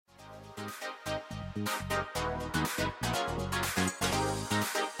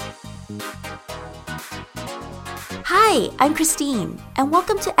Hi, I'm Christine, and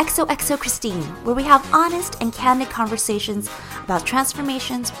welcome to XOXO Christine, where we have honest and candid conversations about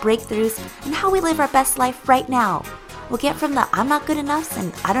transformations, breakthroughs, and how we live our best life right now. We'll get from the I'm not good enough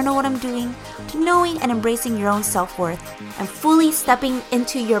and I don't know what I'm doing to knowing and embracing your own self-worth and fully stepping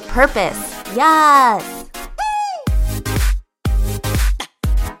into your purpose. Yes!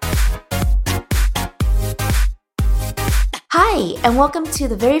 Hi, and welcome to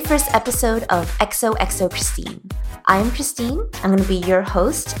the very first episode of XOXO Christine. I'm Christine. I'm going to be your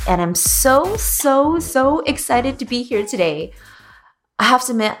host, and I'm so excited to be here today. I have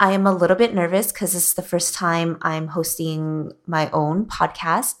to admit, I am a little bit nervous because this is the first time I'm hosting my own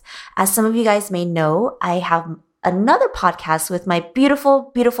podcast. As some of you guys may know, I have another podcast with my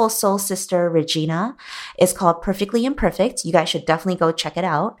beautiful soul sister, Regina. It's called Perfectly Imperfect. You guys should definitely go check it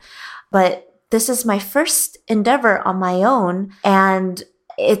out. But this is my first endeavor on my own, and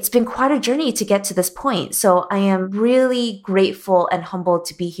it's been quite a journey to get to this point. So I am really grateful and humbled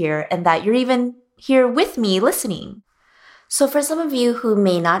to be here and that you're even here with me listening. So for some of you who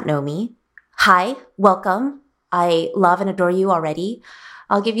may not know me, hi, welcome. I love and adore you already.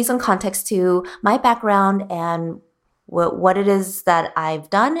 I'll give you some context to my background and what it is that I've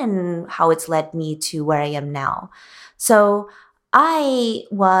done and how it's led me to where I am now. So I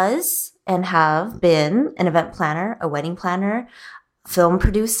was and have been an event planner, a wedding planner, film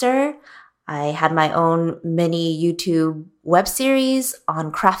producer. I had my own mini YouTube web series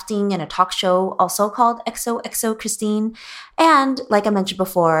on crafting and a talk show also called XOXO Christine. And like I mentioned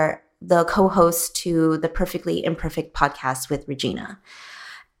before, the co-host to the Perfectly Imperfect podcast with Regina.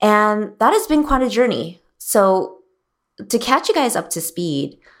 And that has been quite a journey. So to catch you guys up to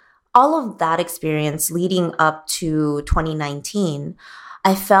speed, all of that experience leading up to 2019,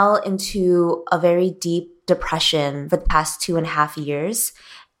 I fell into a very deep depression for the past 2.5 years.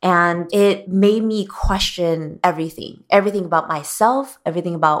 And it made me question everything about myself,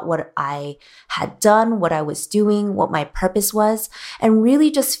 everything about what I had done, what I was doing, what my purpose was, and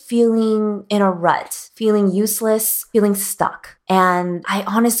really just feeling in a rut, feeling useless, feeling stuck. And I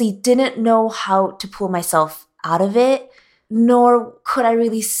honestly didn't know how to pull myself out of it, nor could I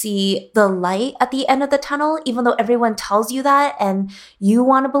really see the light at the end of the tunnel, even though everyone tells you that and you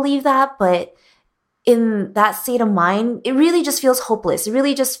want to believe that. But in that state of mind, it really just feels hopeless. It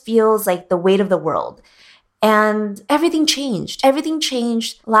really just feels like the weight of the world. And everything changed. Everything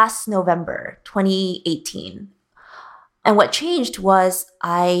changed last November, 2018. And what changed was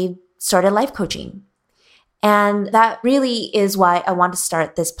I started life coaching. And that really is why I want to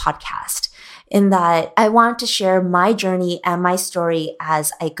start this podcast, in that I want to share my journey and my story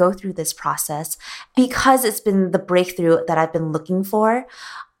as I go through this process, because it's been the breakthrough that I've been looking for.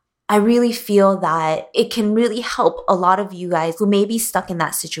 I really feel that it can really help a lot of you guys who may be stuck in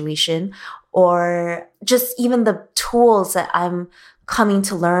that situation, or just even the tools that I'm coming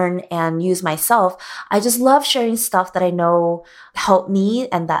to learn and use myself. I just love sharing stuff that I know help me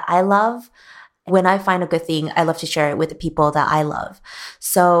and that I love. When I find a good thing, I love to share it with the people that I love.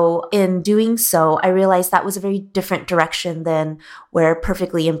 So in doing so, I realized that was a very different direction than where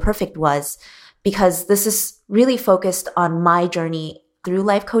Perfectly Imperfect was, because this is really focused on my journey through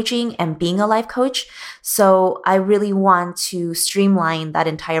life coaching and being a life coach. So I really want to streamline that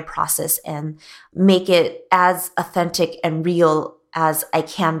entire process and make it as authentic and real as I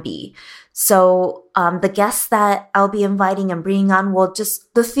can be. So the guests that I'll be inviting and bringing on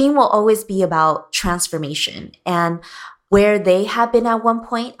the theme will always be about transformation and where they have been at one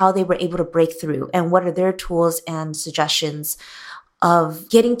point, how they were able to break through, and what are their tools and suggestions of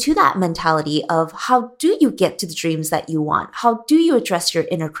getting to that mentality of how do you get to the dreams that you want? How do you address your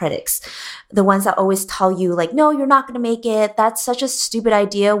inner critics? The ones that always tell you like, no, you're not going to make it. That's such a stupid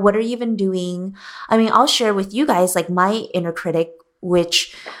idea. What are you even doing? I mean, I'll share with you guys like my inner critic,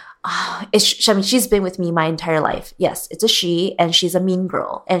 which she's been with me my entire life. Yes, it's a she, and she's a mean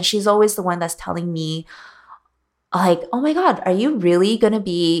girl. And she's always the one that's telling me like, oh my God, are you really going to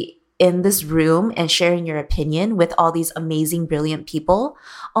be in this room and sharing your opinion with all these amazing, brilliant people?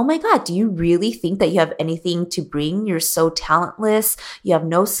 Oh my God, do you really think that you have anything to bring? You're so talentless. You have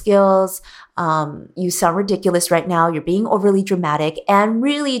no skills. You sound ridiculous right now. You're being overly dramatic and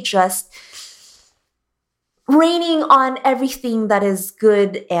really just raining on everything that is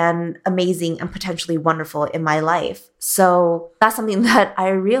good and amazing and potentially wonderful in my life. So that's something that I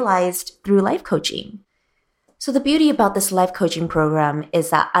realized through life coaching. So the beauty about this life coaching program is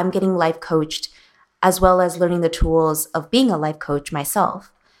that I'm getting life coached as well as learning the tools of being a life coach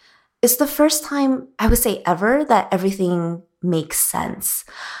myself. It's the first time, I would say ever, that everything makes sense.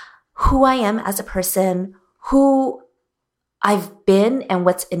 who I am as a person, who I've been and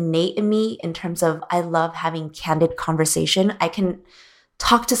what's innate in me in terms of I love having candid conversation. I can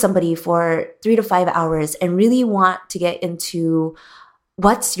talk to somebody for 3 to 5 hours and really want to get into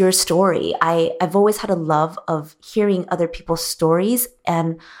what's your story. I've always had a love of hearing other people's stories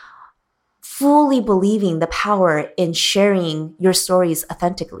and fully believing the power in sharing your stories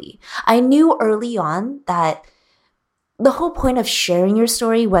authentically. I knew early on that the whole point of sharing your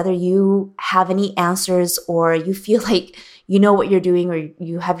story, whether you have any answers or you feel like you know what you're doing or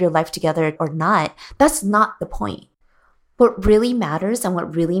you have your life together or not, that's not the point. What really matters and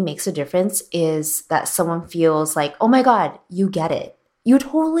what really makes a difference is that someone feels like, oh my God, you get it. You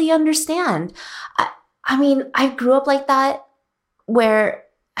totally understand. I mean, I grew up like that where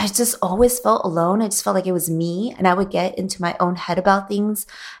I just always felt alone. I just felt like it was me, and I would get into my own head about things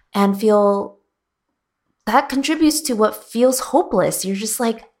and feel that contributes to what feels hopeless. You're just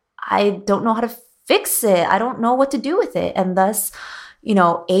like, I don't know how to fix it. I don't know what to do with it. And thus,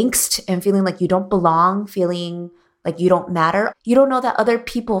 angst and feeling like you don't belong, feeling like you don't matter. You don't know that other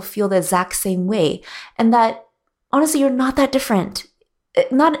people feel the exact same way. And that honestly, you're not that different.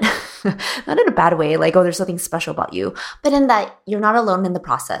 Not, not in a bad way, like, oh, there's something special about you, but in that you're not alone in the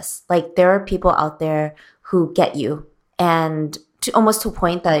process. Like, there are people out there who get you, and almost to a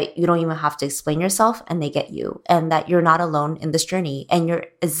point that you don't even have to explain yourself and they get you, and that you're not alone in this journey and you're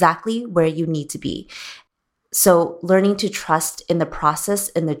exactly where you need to be. So learning to trust in the process,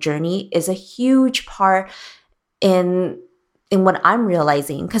 in the journey, is a huge part in what I'm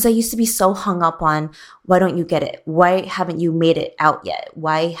realizing, because I used to be so hung up on, why don't you get it? Why haven't you made it out yet?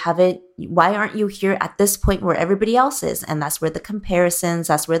 Why aren't you here at this point where everybody else is? And that's where the comparisons,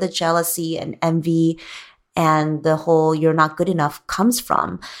 that's where the jealousy and envy and the whole you're not good enough comes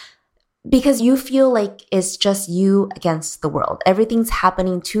from. Because you feel like it's just you against the world. Everything's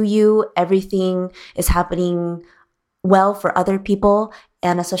happening to you. Everything is happening well for other people.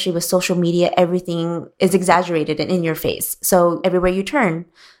 And especially with social media, everything is exaggerated and in your face. So everywhere you turn,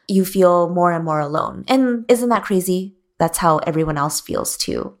 you feel more and more alone. And isn't that crazy? That's how everyone else feels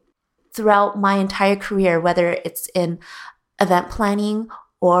too. Throughout my entire career, whether it's in event planning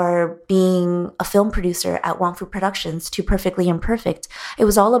or being a film producer at Wongfu Productions to Perfectly Imperfect, it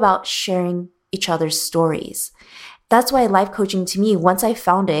was all about sharing each other's stories. That's why life coaching, to me, once I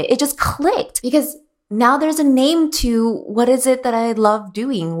found it, it just clicked, because now there's a name to what is it that I love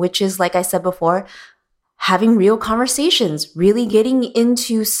doing, which is, like I said before, having real conversations, really getting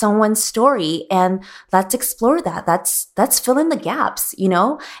into someone's story, and let's explore that. That's fill in the gaps,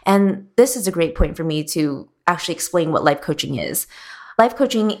 And this is a great point for me to actually explain what life coaching is. Life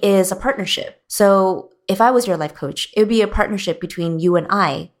coaching is a partnership. So if I was your life coach, it would be a partnership between you and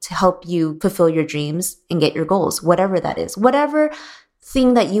I to help you fulfill your dreams and get your goals, whatever that is, whatever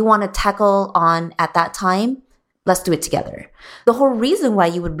thing that you want to tackle on at that time, let's do it together. The whole reason why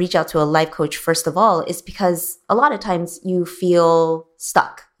you would reach out to a life coach, first of all, is because a lot of times you feel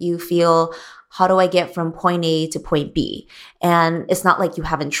stuck. You feel, how do I get from point A to point B? And it's not like you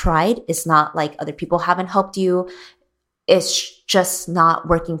haven't tried. It's not like other people haven't helped you. It's just not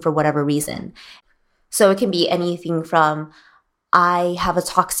working for whatever reason. So it can be anything from, I have a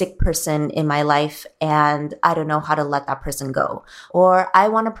toxic person in my life and I don't know how to let that person go. Or I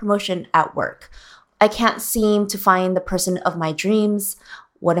want a promotion at work. I can't seem to find the person of my dreams.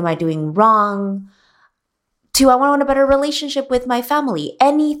 What am I doing wrong? To, I want a better relationship with my family.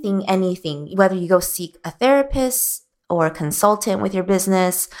 Anything. Whether you go seek a therapist or a consultant with your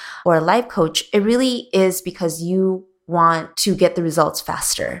business or a life coach, it really is because you want to get the results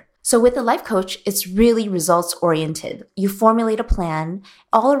faster. So with a life coach, it's really results oriented. You formulate a plan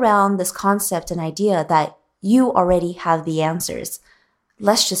all around this concept and idea that you already have the answers.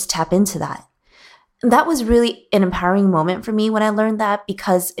 Let's just tap into that. And that was really an empowering moment for me when I learned that,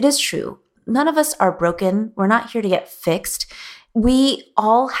 because it is true. None of us are broken. We're not here to get fixed. We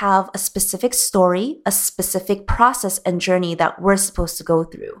all have a specific story, a specific process and journey that we're supposed to go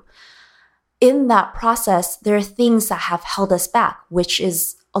through. In that process, there are things that have held us back, which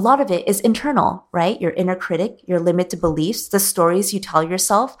is a lot of it is internal, right? Your inner critic, your limited beliefs, the stories you tell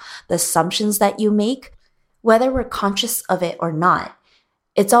yourself, the assumptions that you make, whether we're conscious of it or not,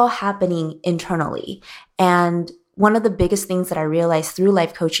 it's all happening internally. And one of the biggest things that I realized through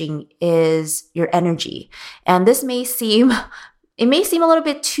life coaching is your energy. And this may seem a little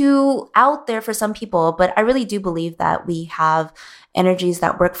bit too out there for some people, but I really do believe that we have energies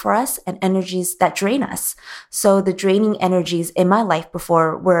that work for us and energies that drain us. So the draining energies in my life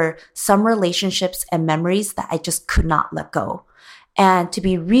before were some relationships and memories that I just could not let go. And to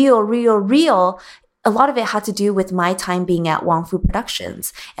be real, a lot of it had to do with my time being at Wong Fu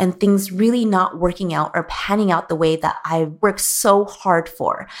Productions and things really not working out or panning out the way that I worked so hard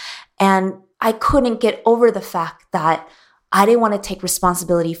for. And I couldn't get over the fact that I didn't want to take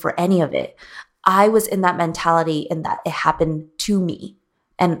responsibility for any of it. I was in that mentality in that it happened to me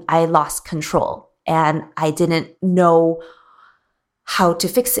and I lost control and I didn't know how to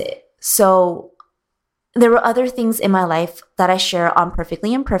fix it. So there were other things in my life that I share on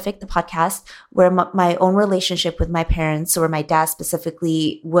Perfectly Imperfect, the podcast, where my own relationship with my parents or my dad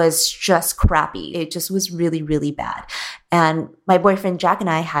specifically was just crappy. It just was really, really bad. And my boyfriend Jack and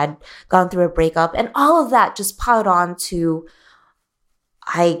I had gone through a breakup and all of that just piled on to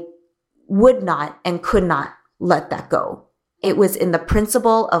I would not and could not let that go. It was in the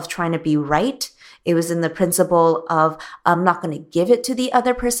principle of trying to be right. It was in the principle of I'm not going to give it to the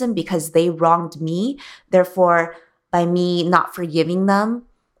other person because they wronged me. Therefore, by me not forgiving them,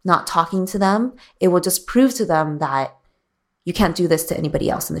 not talking to them, it will just prove to them that you can't do this to anybody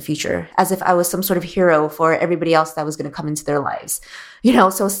else in the future, as if I was some sort of hero for everybody else that was going to come into their lives,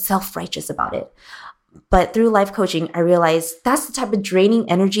 so self-righteous about it. But through life coaching, I realized that's the type of draining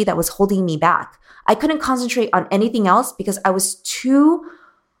energy that was holding me back. I couldn't concentrate on anything else because I was too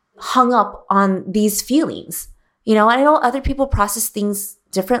hung up on these feelings. I know other people process things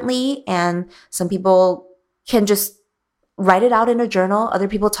differently and some people can just write it out in a journal. Other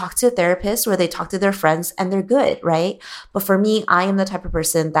people talk to a therapist or they talk to their friends and they're good, right? But for me, I am the type of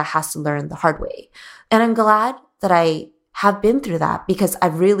person that has to learn the hard way. And I'm glad that I have been through that because I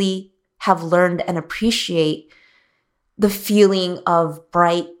really have learned and appreciate the feeling of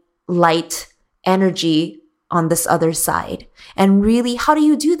bright light energy on this other side. And really, how do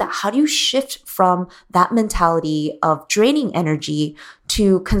you do that? How do you shift from that mentality of draining energy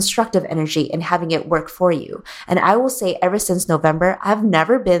to constructive energy and having it work for you? And I will say ever since November, I've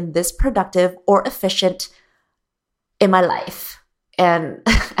never been this productive or efficient in my life. And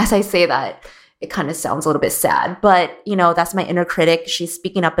as I say that, it kind of sounds a little bit sad, but that's my inner critic. She's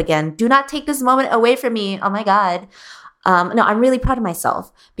speaking up again. Do not take this moment away from me. Oh my God. No, I'm really proud of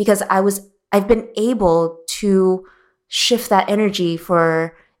myself because I've been able to shift that energy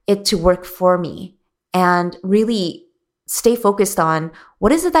for it to work for me and really stay focused on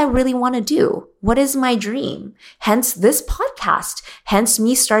what is it that I really want to do? What is my dream? Hence this podcast, hence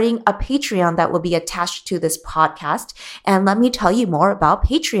me starting a Patreon that will be attached to this podcast. And let me tell you more about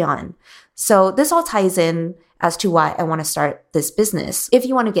Patreon. So this all ties in as to why I want to start this business. If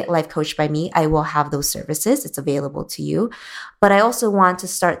you want to get life coached by me, I will have those services. It's available to you. But I also want to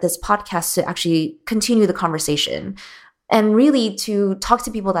start this podcast to actually continue the conversation and really to talk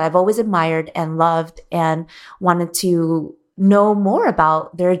to people that I've always admired and loved and wanted to know more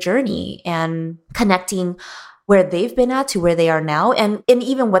about their journey and connecting where they've been at to where they are now and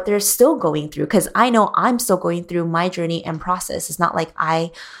even what they're still going through. Because I know I'm still going through my journey and process. It's not like I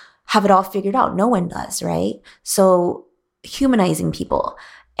have it all figured out. No one does, right? So humanizing people.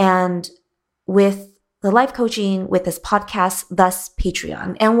 And with the life coaching, with this podcast, thus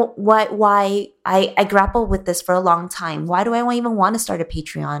Patreon. And why I grapple with this for a long time. Why do I even want to start a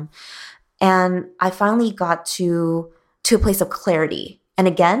Patreon? And I finally got to a place of clarity. And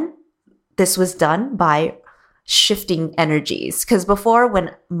again, this was done by shifting energies. Because before,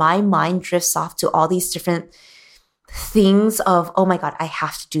 when my mind drifts off to all these different things of, oh my God, I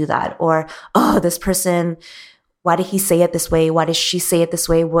have to do that. Or, oh, this person, why did he say it this way? Why does she say it this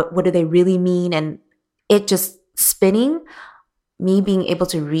way? What do they really mean? And it just spinning, me being able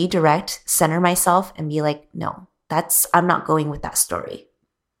to redirect, center myself and be like, no, I'm not going with that story.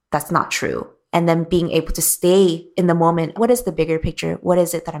 That's not true. And then being able to stay in the moment. What is the bigger picture? What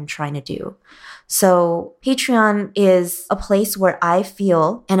is it that I'm trying to do? So Patreon is a place where I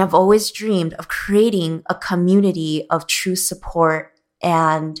feel, and I've always dreamed of creating a community of true support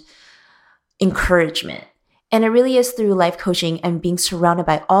and encouragement. And it really is through life coaching and being surrounded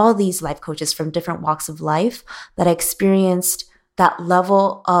by all these life coaches from different walks of life that I experienced that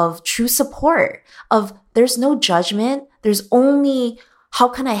level of true support of there's no judgment. There's only how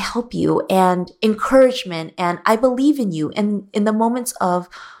can I help you and encouragement. And I believe in you. And in the moments of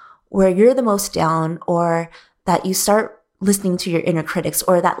where you're the most down or that you start listening to your inner critics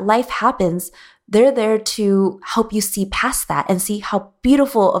or that life happens, they're there to help you see past that and see how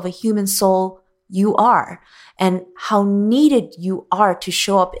beautiful of a human soul you are and how needed you are to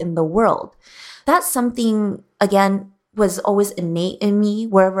show up in the world. That's something, again, was always innate in me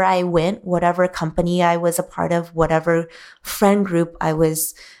wherever I went, whatever company I was a part of, whatever friend group I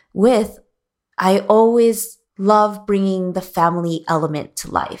was with. I always love bringing the family element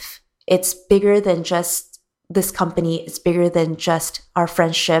to life. It's bigger than just this company. It's bigger than just our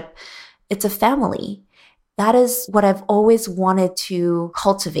friendship. it's a family. That is what I've always wanted to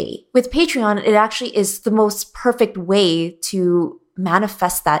cultivate. With Patreon, it actually is the most perfect way to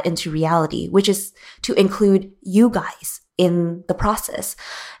manifest that into reality, which is to include you guys in the process.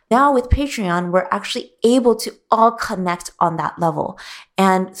 Now with Patreon, we're actually able to all connect on that level.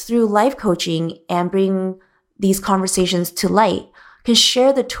 And through life coaching and bring these conversations to light, can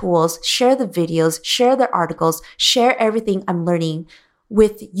share the tools, share the videos, share the articles, share everything I'm learning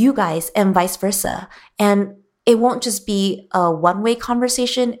with you guys and vice versa. And it won't just be a one-way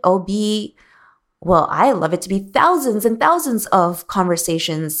conversation. It'll be, well, I love it to be thousands and thousands of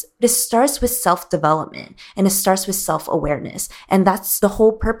conversations. It starts with self-development and it starts with self-awareness. And that's the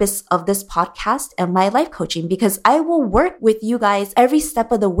whole purpose of this podcast and my life coaching, because I will work with you guys every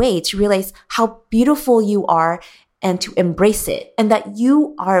step of the way to realize how beautiful you are and to embrace it. And that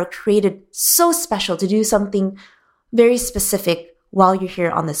you are created so special to do something very specific while you're here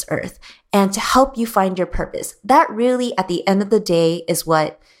on this earth and to help you find your purpose. That really, at the end of the day, is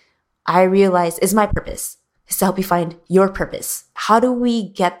what I realize is my purpose, is to help you find your purpose. How do we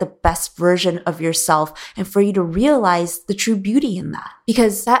get the best version of yourself and for you to realize the true beauty in that?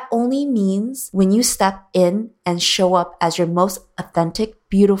 Because that only means when you step in and show up as your most authentic,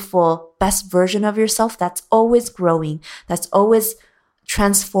 beautiful, best version of yourself, that's always growing, that's always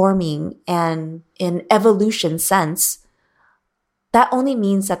transforming and in evolution sense, that only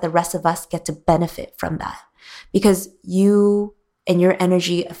means that the rest of us get to benefit from that, because you and your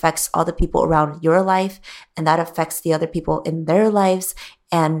energy affects all the people around your life, and that affects the other people in their lives,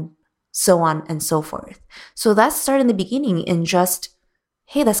 and so on and so forth. So that started in the beginning in just,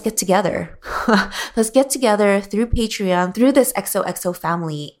 hey, let's get together. Let's get together through Patreon, through this XOXO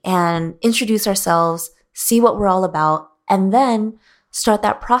family, and introduce ourselves, see what we're all about, and then start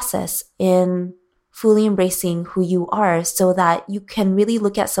that process in fully embracing who you are so that you can really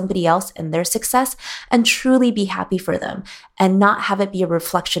look at somebody else and their success and truly be happy for them and not have it be a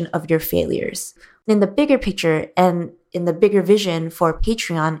reflection of your failures. In the bigger picture and in the bigger vision for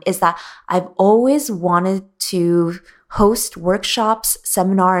Patreon is that I've always wanted to host workshops,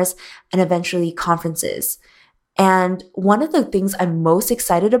 seminars, and eventually conferences. And one of the things I'm most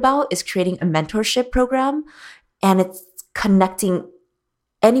excited about is creating a mentorship program, and it's connecting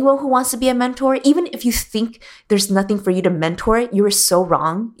anyone who wants to be a mentor. Even if you think there's nothing for you to mentor, you are so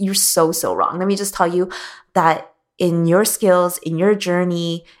wrong. You're so, so wrong. Let me just tell you that in your skills, in your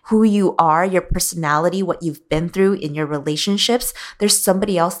journey, who you are, your personality, what you've been through in your relationships, there's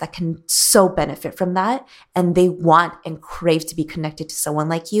somebody else that can so benefit from that. And they want and crave to be connected to someone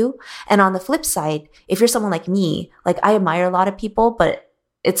like you. And on the flip side, if you're someone like me, like I admire a lot of people, but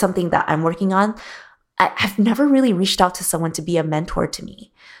it's something that I'm working on. I've never really reached out to someone to be a mentor to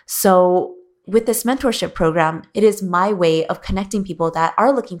me. So with this mentorship program, it is my way of connecting people that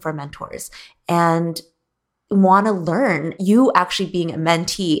are looking for mentors and want to learn. You actually being a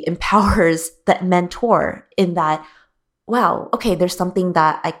mentee empowers that mentor in that, wow, okay, there's something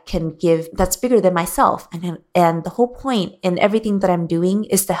that I can give that's bigger than myself. And the whole point in everything that I'm doing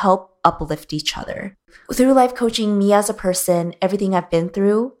is to help uplift each other. Through life coaching, me as a person, everything I've been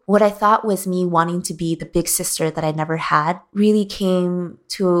through, what I thought was me wanting to be the big sister that I never had really came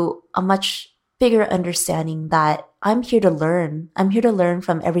to a much bigger understanding that I'm here to learn. I'm here to learn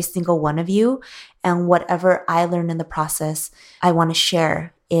from every single one of you. And whatever I learn in the process, I want to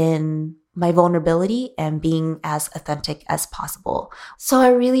share in my vulnerability and being as authentic as possible. So I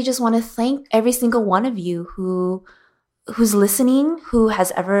really just want to thank every single one of you who's listening, who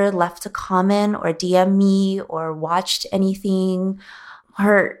has ever left a comment or DM me or watched anything,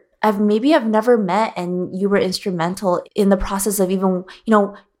 or I've never met and you were instrumental in the process of even,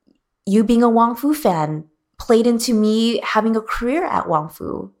 you being a Wong Fu fan played into me having a career at Wong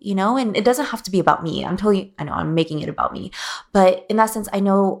Fu, and it doesn't have to be about me. I know I'm making it about me, but in that sense, I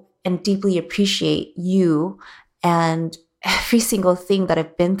know and deeply appreciate you and every single thing that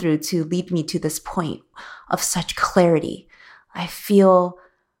I've been through to lead me to this point of such clarity. I feel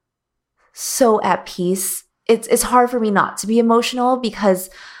so at peace. It's hard for me not to be emotional because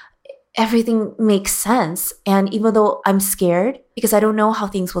everything makes sense. And even though I'm scared because I don't know how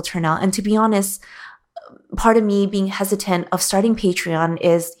things will turn out. And to be honest, part of me being hesitant of starting Patreon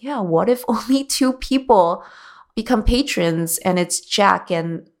is, what if only 2 people become patrons and it's Jack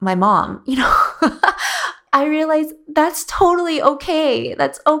and my mom, I realize that's totally okay.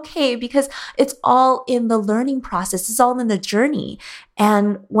 That's okay because it's all in the learning process. It's all in the journey.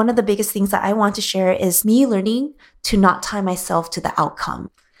 And one of the biggest things that I want to share is me learning to not tie myself to the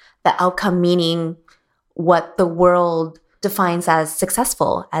outcome. The outcome meaning what the world defines as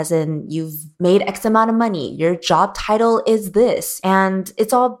successful, as in you've made X amount of money, your job title is this, and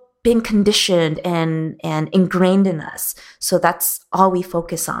it's all been conditioned and ingrained in us. So that's all we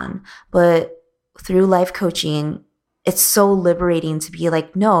focus on. But through life coaching, it's so liberating to be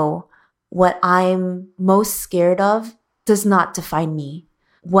like, no, what I'm most scared of does not define me.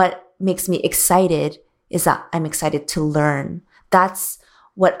 What makes me excited is that I'm excited to learn. That's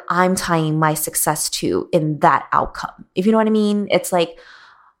what I'm tying my success to in that outcome. If you know what I mean? It's like,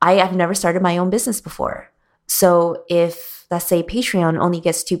 I have never started my own business before. So if, let's say, Patreon only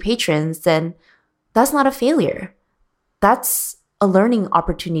gets 2 patrons, then that's not a failure. That's a learning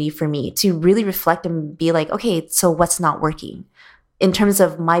opportunity for me to really reflect and be like, okay, so what's not working? In terms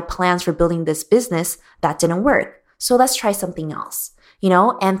of my plans for building this business, that didn't work. So let's try something else,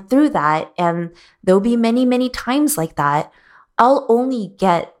 and through that, and there'll be many, many times like that, I'll only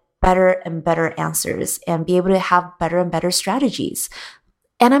get better and better answers and be able to have better and better strategies.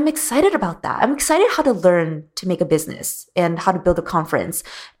 And I'm excited about that. I'm excited how to learn to make a business and how to build a conference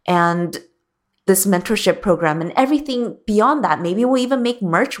and this mentorship program and everything beyond that. Maybe we'll even make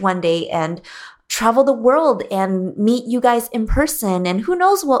merch one day and travel the world and meet you guys in person. And who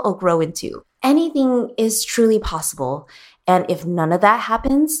knows what it'll grow into. Anything is truly possible. And if none of that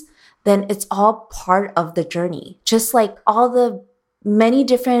happens, then it's all part of the journey. Just like all the many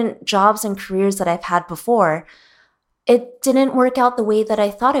different jobs and careers that I've had before, it didn't work out the way that I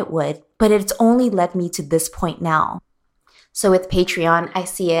thought it would, but it's only led me to this point now. So with Patreon, I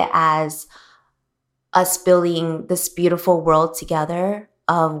see it as us building this beautiful world together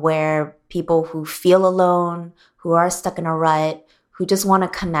of where people who feel alone, who are stuck in a rut, who just want to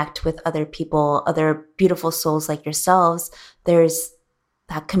connect with other people, other beautiful souls like yourselves, there's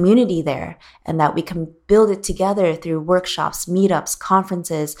that community there, and that we can build it together through workshops, meetups,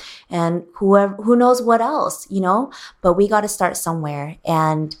 conferences, and who knows what else, but we got to start somewhere.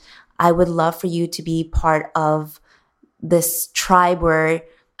 And I would love for you to be part of this tribe where,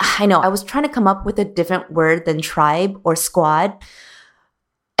 I know I was trying to come up with a different word than tribe or squad.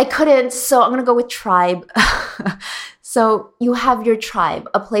 I couldn't, so I'm going to go with tribe. So you have your tribe,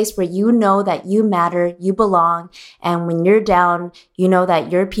 a place where you know that you matter, you belong. And when you're down, you know that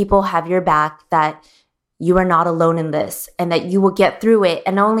your people have your back, that you are not alone in this, and that you will get through it.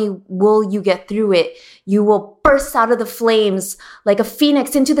 And not only will you get through it, you will burst out of the flames like a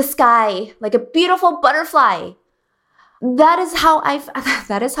phoenix into the sky, like a beautiful butterfly. That is how I'm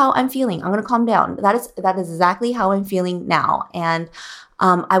feeling. I'm going to calm down. That is exactly how I'm feeling now. And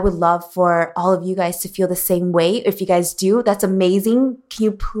I would love for all of you guys to feel the same way. If you guys do, that's amazing. Can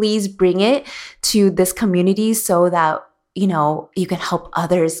you please bring it to this community so that, you can help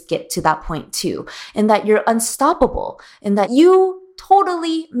others get to that point too. And that you're unstoppable and that you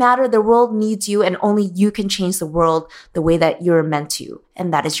totally matter. The world needs you, and only you can change the world the way that you're meant to.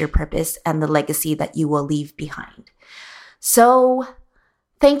 And that is your purpose and the legacy that you will leave behind. So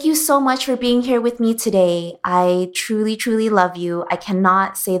thank you so much for being here with me today. I truly, truly love you. I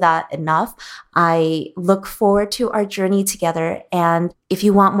cannot say that enough. I look forward to our journey together. And if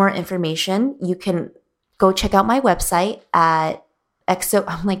you want more information, you can go check out my website at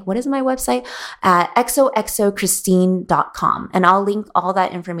I'm like, what is my website? At xoxochristine.com. And I'll link all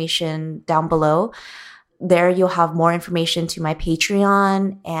that information down below. There you'll have more information to my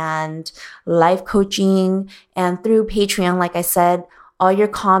Patreon and life coaching. And through Patreon, like I said, all your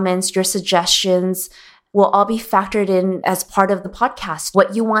comments, your suggestions will all be factored in as part of the podcast.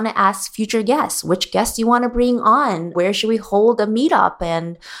 What you want to ask future guests, which guests you want to bring on, where should we hold a meetup,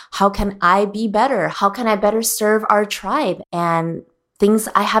 and how can I be better? How can I better serve our tribe? And things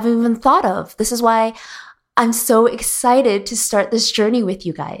I haven't even thought of. This is why I'm so excited to start this journey with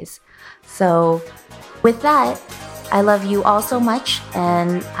you guys. So with that, I love you all so much,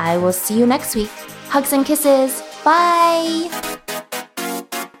 and I will see you next week. Hugs and kisses. Bye.